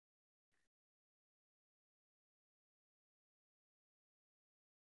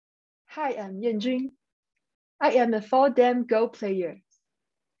Hi, I'm Yan Jun. I am a four-dam Go player.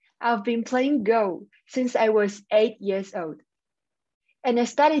 I've been playing Go since I was 8 years old, and I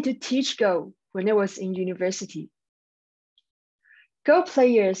started to teach Go when I was in university. Go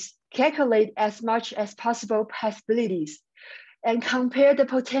players calculate as much as possible possibilities and compare the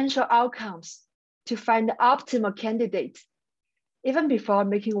potential outcomes to find the optimal candidate, even before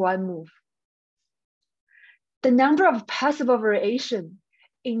making one move. The number of possible variations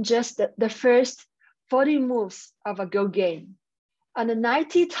in just the first 40 moves of a Go game on the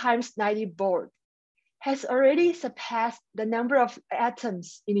 90 times 90 board has already surpassed the number of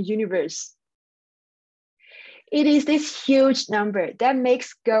atoms in the universe. It is this huge number that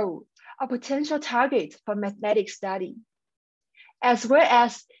makes Go a potential target for mathematics study, as well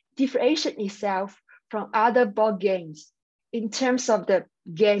as differentiate itself from other board games in terms of the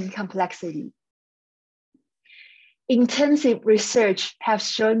game complexity. Intensive research has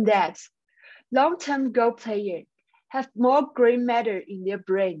shown that long-term Go players have more gray matter in their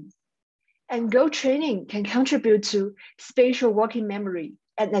brain, and Go training can contribute to spatial working memory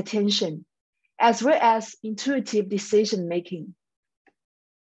and attention, as well as intuitive decision-making.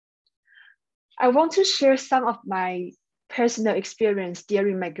 I want to share some of my personal experience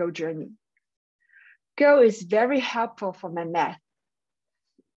during my Go journey. Go is very helpful for my math.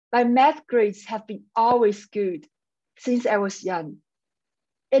 My math grades have been always good since I was young.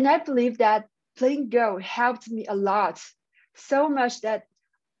 And I believe that playing Go helped me a lot, so much that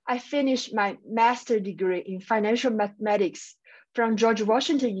I finished my master's degree in financial mathematics from George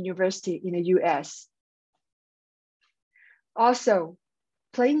Washington University in the US. Also,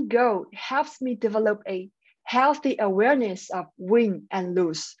 playing Go helps me develop a healthy awareness of win and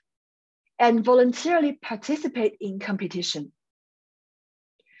lose, and voluntarily participate in competition.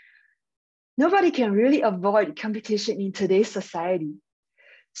 Nobody can really avoid competition in today's society.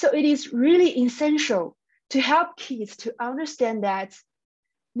 So it is really essential to help kids to understand that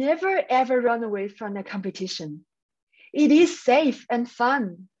never ever run away from a competition. It is safe and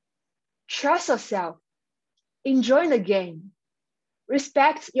fun. Trust yourself. Enjoy the game.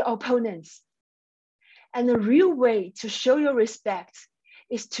 Respect your opponents. And the real way to show your respect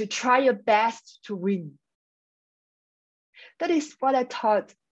is to try your best to win. That is what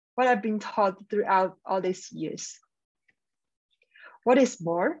I've been taught throughout all these years. What is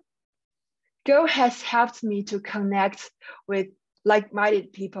more, Go has helped me to connect with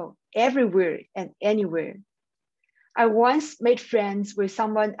like-minded people everywhere and anywhere. I once made friends with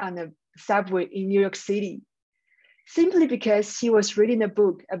someone on the subway in New York City, simply because she was reading a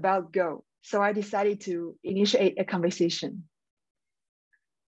book about Go. So I decided to initiate a conversation.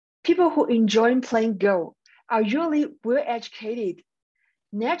 People who enjoy playing Go are usually well-educated,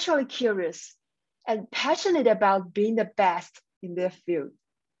 naturally curious, and passionate about being the best in their field.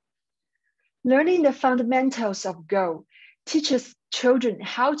 Learning the fundamentals of Go teaches children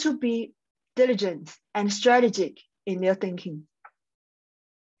how to be diligent and strategic in their thinking.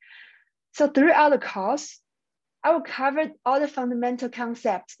 So throughout the course, I will cover all the fundamental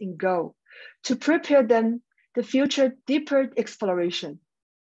concepts in Go to prepare them the future deeper exploration.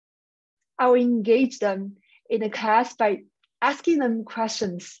 I will engage them in the class by asking them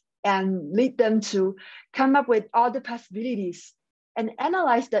questions and lead them to come up with all the possibilities and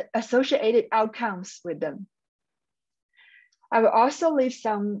analyze the associated outcomes with them. I will also leave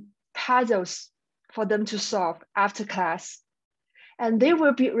some puzzles for them to solve after class, and they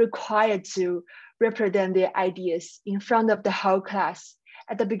will be required to represent their ideas in front of the whole class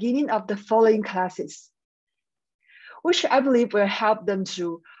at the beginning of the following classes, which I believe will help them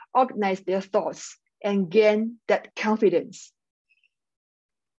to organize their thoughts and gain that confidence.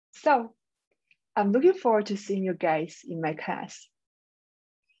 So I'm looking forward to seeing you guys in my class.